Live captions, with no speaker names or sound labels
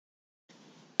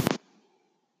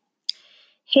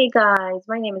Hey guys,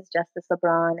 my name is Justice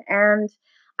LeBron, and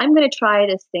I'm going to try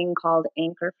this thing called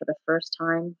Anchor for the first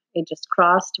time. It just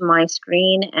crossed my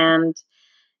screen, and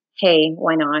hey,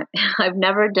 why not? I've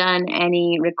never done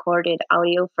any recorded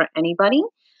audio for anybody,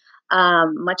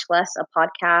 much less a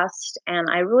podcast, and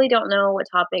I really don't know what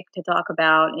topic to talk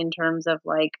about in terms of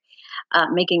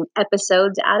making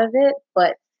episodes out of it,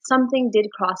 but something did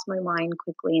cross my mind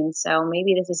quickly, and so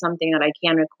maybe this is something that I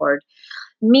can record.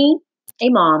 Me, a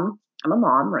mom. I'm a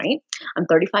mom, right? I'm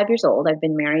 35 years old. I've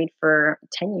been married for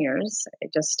 10 years. I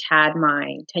just had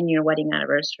my 10-year wedding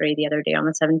anniversary the other day on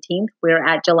the 17th. We're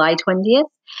at July 20th,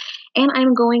 and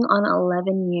I'm going on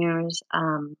 11 years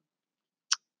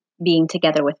being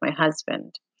together with my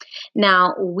husband.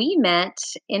 Now, we met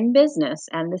in business,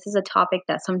 and this is a topic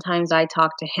that sometimes I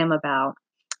talk to him about.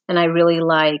 And I really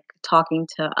like talking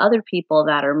to other people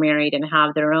that are married and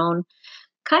have their own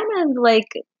kind of like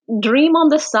dream on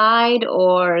the side,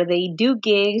 or they do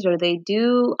gigs, or they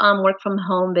do work from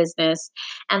home business,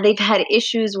 and they've had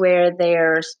issues where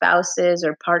their spouses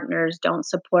or partners don't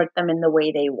support them in the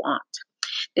way they want.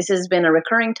 This has been a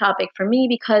recurring topic for me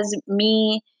because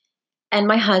me and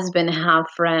my husband have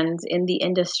friends in the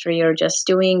industry or just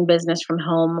doing business from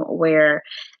home where,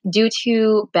 due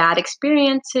to bad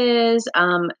experiences,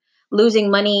 losing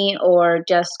money, or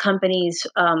just companies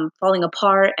falling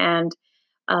apart, and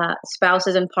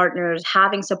spouses and partners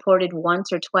having supported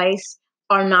once or twice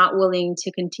are not willing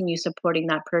to continue supporting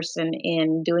that person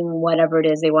in doing whatever it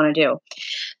is they want to do.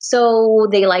 So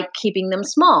they like keeping them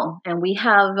small. And we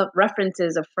have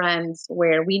references of friends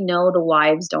where we know the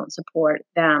wives don't support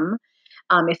them,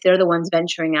 if they're the ones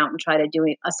venturing out and try to do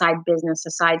a side business,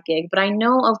 a side gig. But I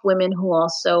know of women who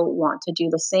also want to do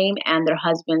the same, and their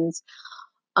husbands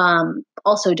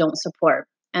also don't support.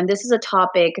 And this is a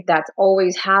topic that's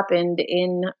always happened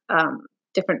in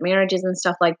different marriages and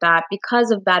stuff like that because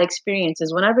of bad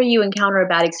experiences. Whenever you encounter a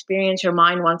bad experience, your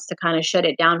mind wants to kind of shut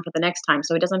it down for the next time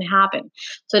so it doesn't happen.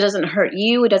 So it doesn't hurt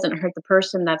you, it doesn't hurt the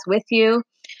person that's with you.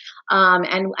 And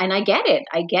I get it.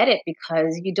 I get it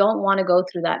because you don't want to go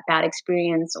through that bad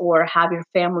experience or have your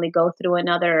family go through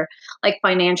another like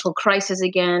financial crisis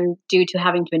again due to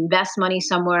having to invest money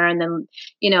somewhere and then,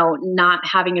 not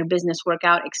having your business work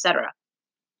out, etc.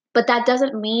 But that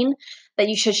doesn't mean that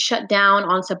you should shut down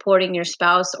on supporting your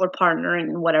spouse or partner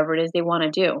in whatever it is they want to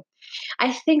do.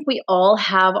 I think we all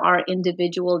have our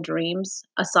individual dreams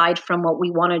aside from what we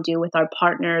want to do with our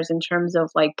partners in terms of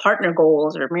like partner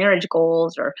goals or marriage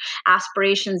goals or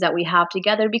aspirations that we have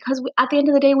together because at the end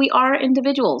of the day, we are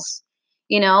individuals.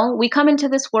 We come into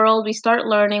this world, we start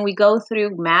learning, we go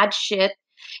through mad shit,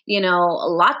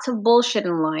 lots of bullshit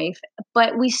in life,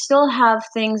 but we still have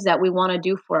things that we want to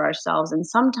do for ourselves. And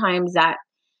sometimes that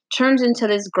turns into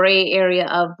this gray area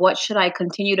of what should I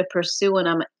continue to pursue when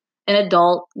I'm an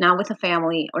adult now with a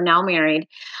family or now married,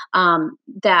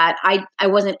 that I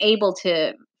wasn't able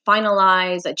to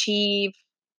finalize, achieve,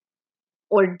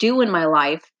 or do in my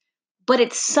life, but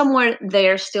it's somewhere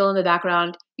there still in the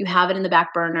background. You have it in the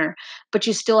back burner, but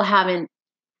you still haven't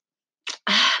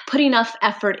put enough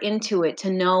effort into it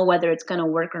to know whether it's going to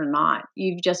work or not.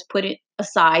 You've just put it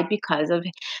aside because of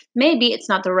maybe it's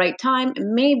not the right time.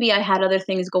 Maybe I had other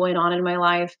things going on in my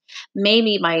life.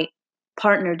 Maybe my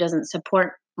partner doesn't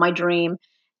support my dream.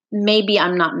 Maybe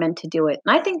I'm not meant to do it.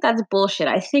 And I think that's bullshit.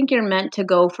 I think you're meant to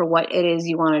go for what it is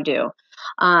you want to do.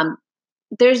 Um,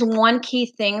 there's one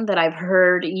key thing that I've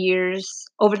heard years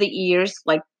over the years,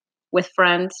 like with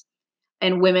friends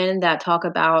and women that talk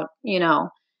about,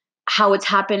 how it's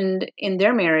happened in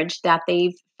their marriage that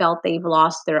they've felt they've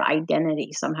lost their identity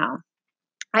somehow.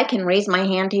 I can raise my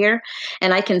hand here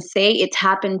and I can say it's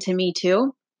happened to me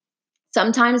too.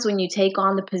 Sometimes when you take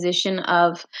on the position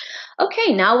of,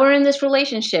 okay, now we're in this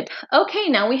relationship. Okay,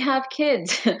 now we have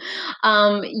kids.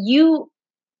 You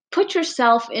put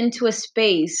yourself into a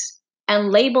space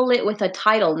and label it with a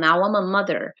title. Now I'm a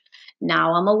mother.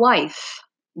 Now I'm a wife.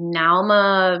 Now I'm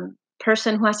a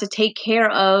person who has to take care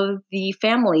of the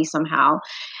family somehow.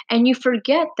 And you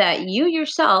forget that you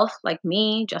yourself, like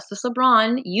me, Justice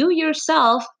LeBron, you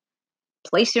yourself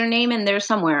place your name in there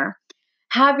somewhere,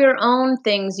 have your own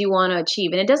things you want to achieve.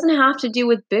 And it doesn't have to do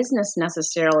with business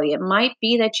necessarily. It might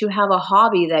be that you have a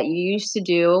hobby that you used to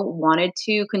do, wanted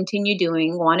to continue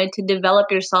doing, wanted to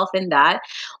develop yourself in that,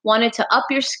 wanted to up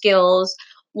your skills,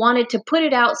 wanted to put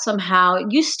it out somehow.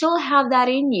 You still have that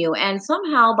in you. And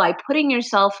somehow by putting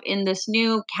yourself in this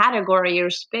new category or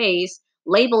space,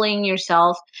 labeling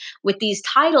yourself with these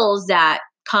titles that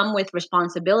come with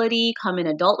responsibility, come in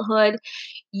adulthood,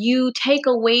 you take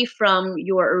away from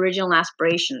your original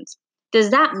aspirations.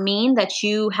 Does that mean that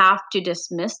you have to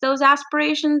dismiss those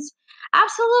aspirations?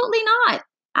 Absolutely not.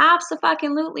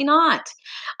 Absolutely not.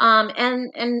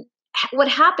 And what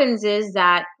happens is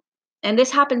that, and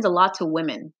this happens a lot to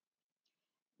women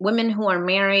who are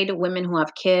married, women who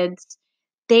have kids,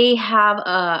 they have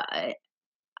a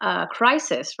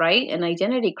crisis, right? An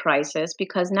identity crisis,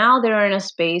 because now they're in a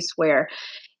space where,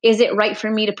 is it right for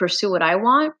me to pursue what I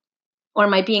want? Or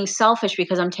am I being selfish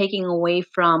because I'm taking away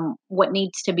from what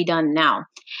needs to be done now?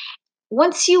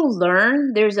 Once you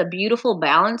learn there's a beautiful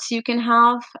balance you can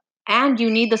have, and you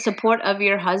need the support of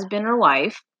your husband or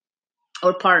wife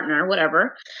or partner,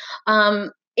 whatever,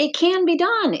 it can be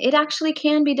done. It actually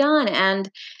can be done. And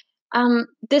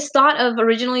this thought of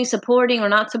originally supporting or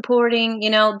not supporting,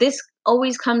 this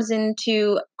always comes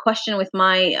into question with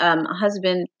my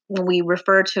husband when we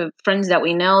refer to friends that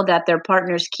we know that their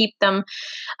partners keep them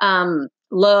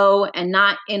low and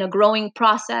not in a growing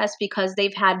process because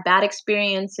they've had bad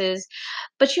experiences.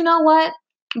 But you know what?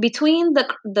 Between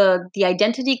the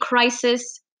identity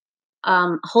crisis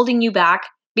holding you back,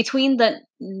 between the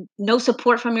no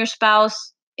support from your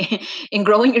spouse in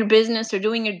growing your business or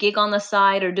doing your gig on the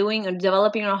side or doing or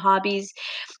developing your hobbies,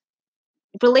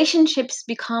 relationships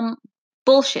become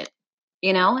bullshit,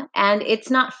 and it's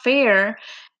not fair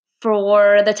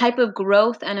for the type of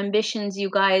growth and ambitions you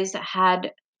guys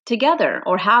had together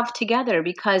or have together,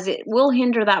 because it will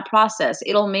hinder that process.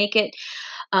 It'll make it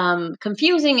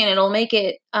confusing, and it'll make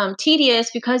it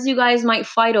tedious because you guys might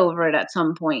fight over it at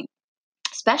some point,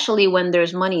 especially when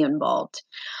there's money involved.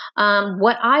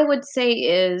 What I would say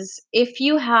is, if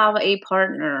you have a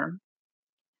partner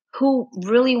who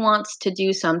really wants to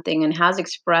do something and has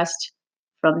expressed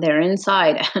from their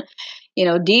inside,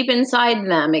 deep inside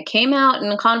them, it came out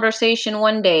in a conversation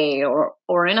one day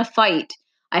or in a fight.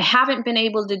 I haven't been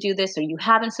able to do this, or you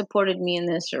haven't supported me in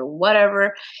this, or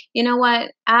whatever. You know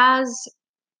what? As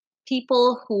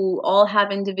people who all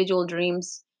have individual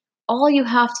dreams, all you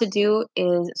have to do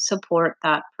is support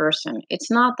that person.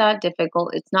 It's not that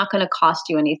difficult. It's not going to cost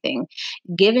you anything.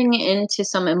 Giving into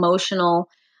some emotional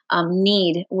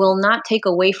need will not take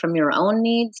away from your own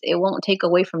needs. It won't take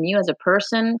away from you as a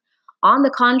person. On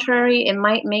the contrary, it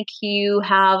might make you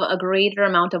have a greater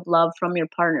amount of love from your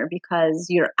partner because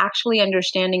you're actually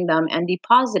understanding them and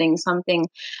depositing something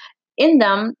in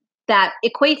them that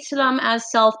equates to them as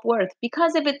self-worth.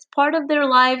 Because if it's part of their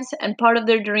lives and part of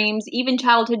their dreams, even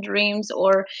childhood dreams,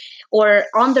 or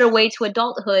on their way to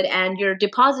adulthood, and you're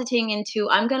depositing into,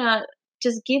 I'm going to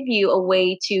just give you a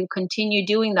way to continue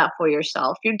doing that for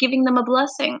yourself, you're giving them a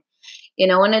blessing.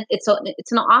 And it's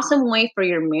an awesome way for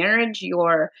your marriage,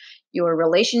 your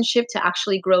relationship to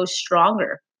actually grow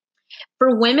stronger.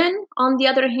 For women, on the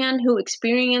other hand, who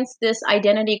experience this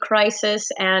identity crisis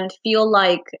and feel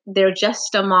like they're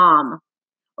just a mom,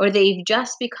 or they've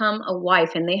just become a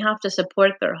wife and they have to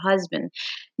support their husband,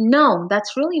 no,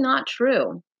 that's really not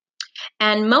true.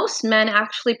 And most men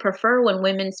actually prefer when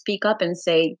women speak up and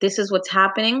say, this is what's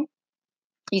happening.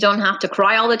 You don't have to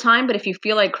cry all the time, but if you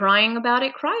feel like crying about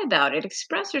it, cry about it.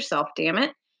 Express yourself, damn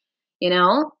it. You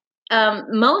know,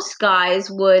 most guys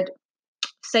would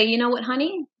say, you know what,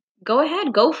 honey, go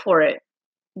ahead, go for it.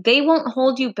 They won't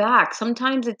hold you back.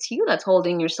 Sometimes it's you that's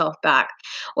holding yourself back,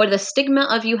 or the stigma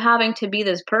of you having to be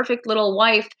this perfect little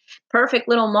wife, perfect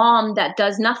little mom that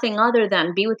does nothing other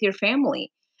than be with your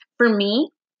family. For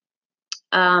me,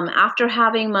 after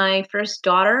having my first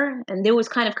daughter, and there was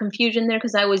kind of confusion there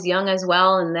because I was young as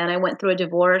well, and then I went through a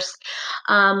divorce.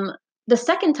 Um, the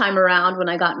second time around, when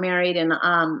I got married,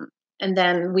 and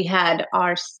then we had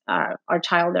our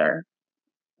child, or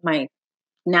my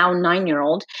now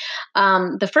 9-year-old.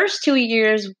 The first 2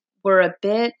 years were a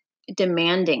bit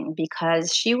demanding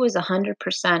because she was 100%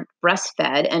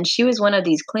 breastfed, and she was one of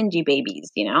these clingy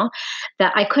babies,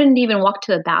 that I couldn't even walk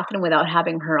to the bathroom without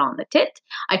having her on the tit.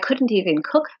 I couldn't even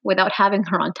cook without having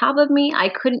her on top of me. I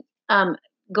couldn't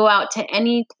go out to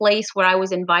any place where I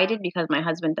was invited because my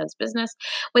husband does business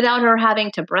without her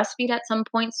having to breastfeed at some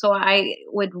point. So I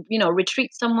would,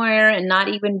 retreat somewhere and not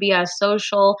even be as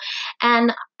social.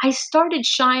 And I started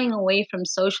shying away from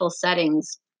social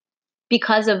settings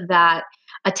because of that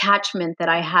attachment that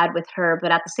I had with her.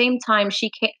 But at the same time,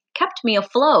 she kept me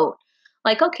afloat.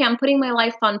 Like, okay, I'm putting my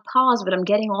life on pause, but I'm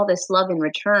getting all this love in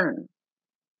return.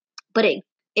 But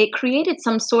it created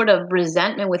some sort of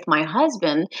resentment with my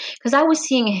husband because I was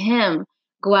seeing him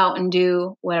go out and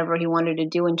do whatever he wanted to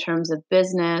do in terms of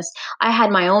business. I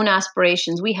had my own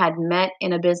aspirations. We had met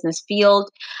in a business field.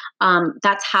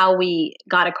 That's how we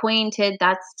got acquainted.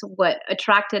 That's what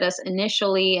attracted us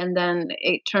initially. And then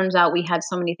it turns out we had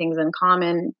so many things in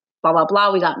common, blah, blah,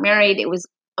 blah. We got married. It was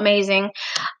amazing.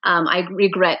 I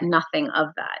regret nothing of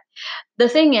that. The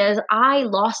thing is, I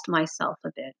lost myself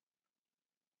a bit.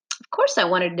 Of course I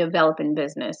wanted to develop in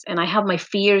business, and I have my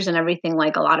fears and everything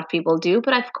like a lot of people do,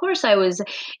 but of course I was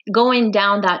going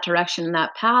down that direction,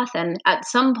 that path. And at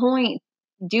some point,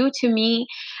 due to me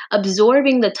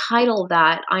absorbing the title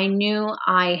that I knew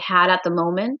I had at the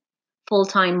moment,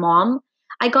 full-time mom,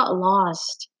 I got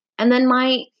lost. And then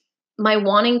my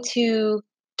wanting to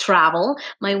travel,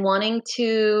 my wanting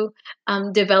to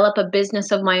develop a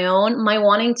business of my own, my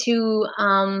wanting to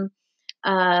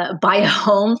buy a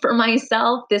home for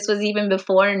myself. This was even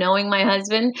before knowing my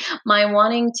husband. My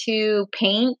wanting to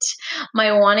paint,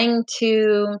 my wanting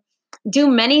to do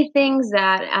many things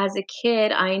that as a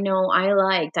kid I know I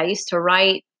liked. I used to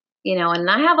write, and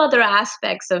I have other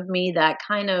aspects of me that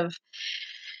kind of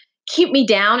keep me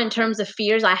down in terms of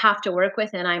fears I have to work with.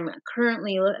 And I'm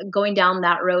currently going down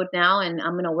that road now. And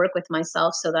I'm going to work with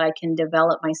myself so that I can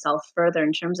develop myself further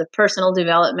in terms of personal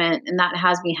development. And that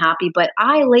has me happy. But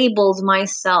I labeled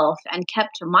myself and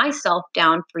kept myself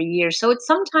down for years. So it's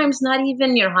sometimes not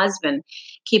even your husband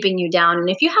keeping you down. And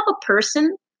if you have a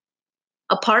person,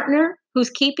 a partner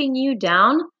who's keeping you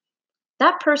down,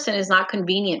 that person is not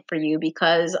convenient for you,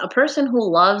 because a person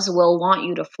who loves will want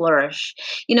you to flourish.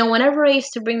 Whenever I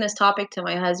used to bring this topic to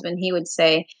my husband, he would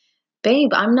say,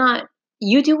 "Babe, I'm not,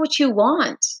 you do what you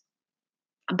want."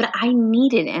 But I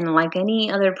needed, and like any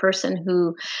other person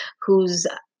who's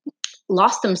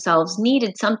lost themselves,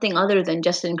 needed something other than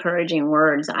just encouraging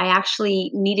words. I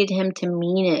actually needed him to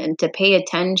mean it and to pay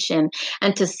attention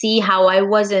and to see how I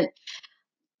wasn't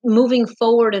moving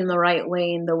forward in the right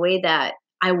way, in the way that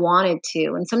I wanted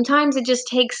to. And sometimes it just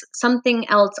takes something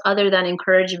else other than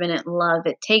encouragement and love.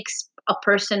 It takes a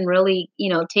person really,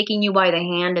 taking you by the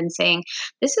hand and saying,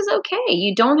 "This is okay.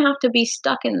 You don't have to be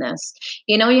stuck in this."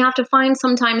 You have to find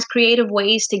sometimes creative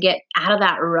ways to get out of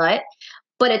that rut,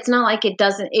 but it's not like it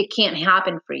can't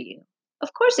happen for you.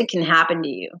 Of course it can happen to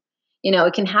you.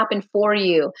 It can happen for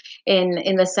you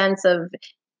in the sense of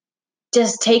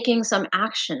just taking some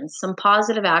action, some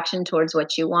positive action towards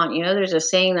what you want. There's a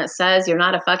saying that says, "You're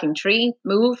not a fucking tree.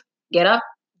 Move, get up,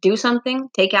 do something,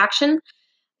 take action."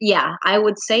 Yeah, I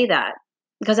would say that,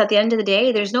 because at the end of the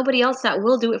day, there's nobody else that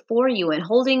will do it for you. And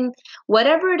holding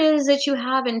whatever it is that you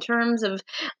have in terms of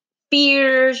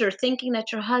fears, or thinking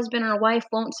that your husband or wife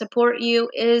won't support you,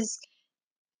 is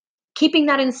keeping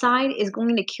that inside, is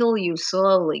going to kill you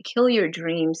slowly, kill your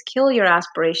dreams, kill your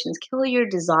aspirations, kill your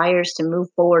desires to move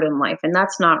forward in life. And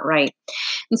that's not right.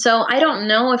 And so I don't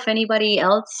know if anybody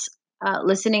else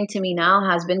listening to me now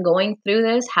has been going through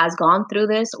this, has gone through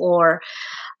this, or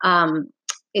um,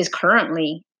 is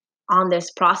currently on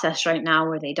this process right now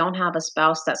where they don't have a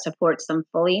spouse that supports them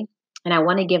fully. And I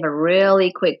want to give a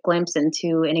really quick glimpse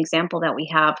into an example that we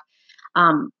have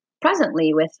um,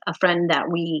 presently with a friend that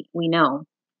we know.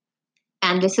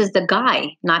 And this is the guy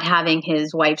not having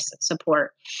his wife's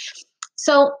support.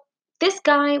 So this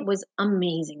guy was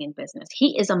amazing in business.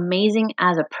 He is amazing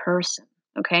as a person.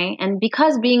 Okay. And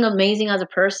because being amazing as a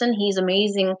person, he's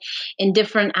amazing in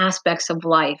different aspects of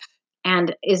life,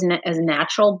 and is as a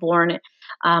natural born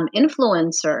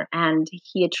influencer. And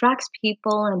he attracts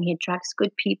people, and he attracts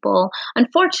good people.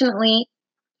 Unfortunately,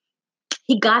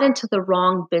 he got into the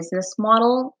wrong business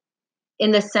model, in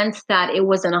the sense that it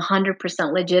wasn't 100%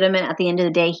 legitimate. At the end of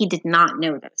the day, he did not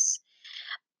know this.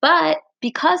 But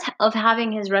because of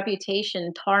having his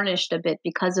reputation tarnished a bit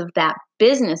because of that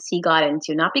business he got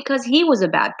into, not because he was a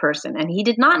bad person, and he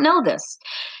did not know this,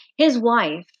 his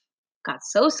wife got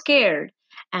so scared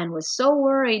and was so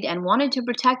worried and wanted to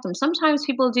protect him. Sometimes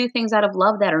people do things out of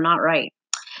love that are not right,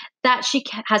 that she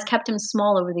has kept him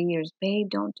small over the years. "Babe,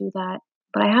 don't do that.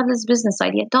 But I have this business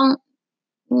idea. Don't,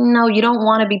 no, you don't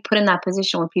want to be put in that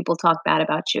position where people talk bad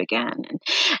about you again."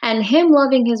 And him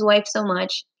loving his wife so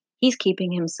much, he's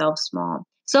keeping himself small.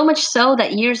 So much so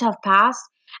that years have passed,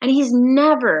 and he's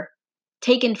never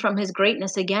taken from his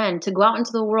greatness again to go out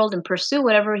into the world and pursue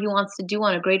whatever he wants to do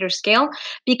on a greater scale,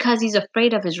 because he's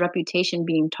afraid of his reputation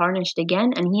being tarnished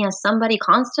again. And he has somebody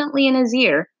constantly in his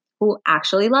ear who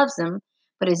actually loves him,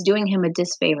 but is doing him a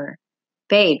disfavor.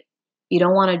 "Babe, you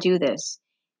don't want to do this.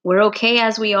 We're okay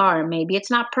as we are. Maybe it's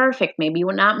not perfect. Maybe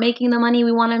we're not making the money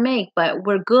we want to make, but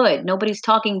we're good. Nobody's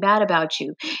talking bad about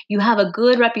you. You have a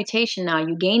good reputation now.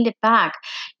 You gained it back.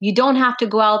 You don't have to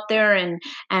go out there and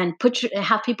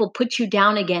have people put you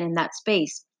down again in that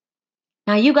space."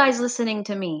 Now, you guys listening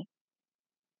to me,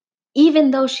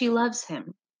 even though she loves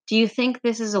him, do you think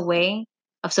this is a way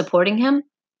of supporting him?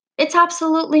 It's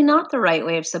absolutely not the right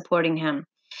way of supporting him.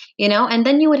 And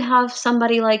then you would have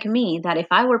somebody like me, that if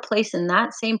I were placed in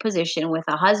that same position with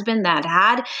a husband that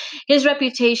had his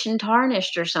reputation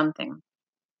tarnished or something,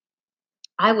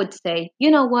 I would say,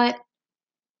 "You know what?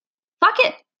 Fuck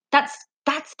it. That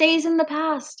stays in the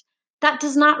past. That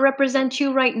does not represent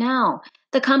you right now.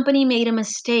 The company made a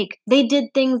mistake. They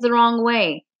did things the wrong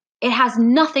way. It has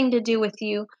nothing to do with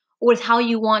you, with how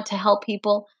you want to help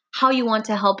people, how you want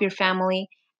to help your family,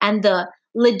 and the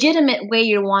legitimate way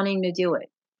you're wanting to do it.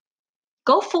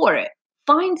 Go for it.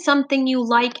 Find something you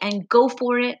like and go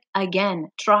for it again.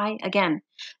 Try again.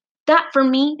 That for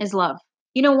me is love.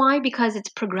 You know why? Because it's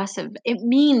progressive. It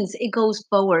means it goes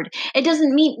forward. It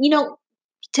doesn't mean,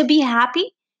 to be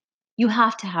happy, you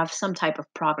have to have some type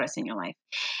of progress in your life.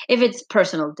 If it's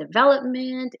personal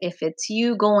development, if it's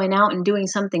you going out and doing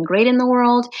something great in the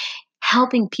world,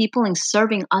 helping people and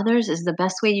serving others is the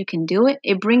best way you can do it.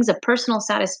 It brings a personal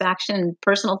satisfaction and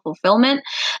personal fulfillment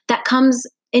that comes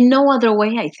in no other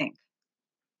way, I think.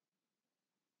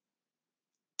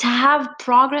 To have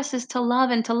progress is to love,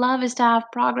 and to love is to have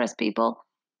progress, people,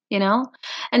 you know?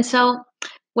 And so,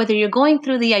 whether you're going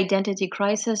through the identity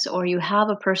crisis or you have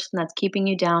a person that's keeping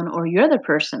you down or you're the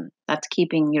person that's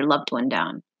keeping your loved one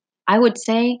down, I would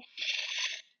say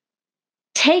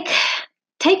take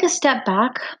take a step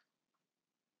back,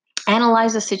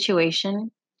 analyze the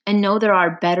situation, and know there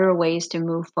are better ways to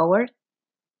move forward.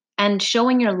 And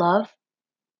showing your love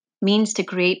means to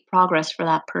create progress for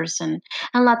that person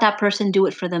and let that person do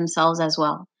it for themselves as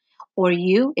well. Or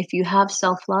you, if you have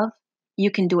self love,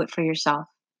 you can do it for yourself.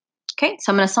 Okay,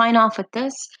 so I'm going to sign off with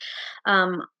this.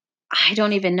 Um, I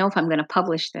don't even know if I'm going to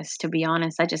publish this, to be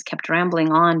honest. I just kept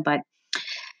rambling on. But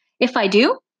if I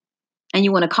do, and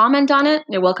you want to comment on it,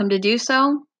 you're welcome to do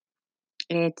so.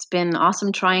 It's been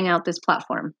awesome trying out this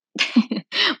platform.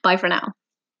 Bye for now.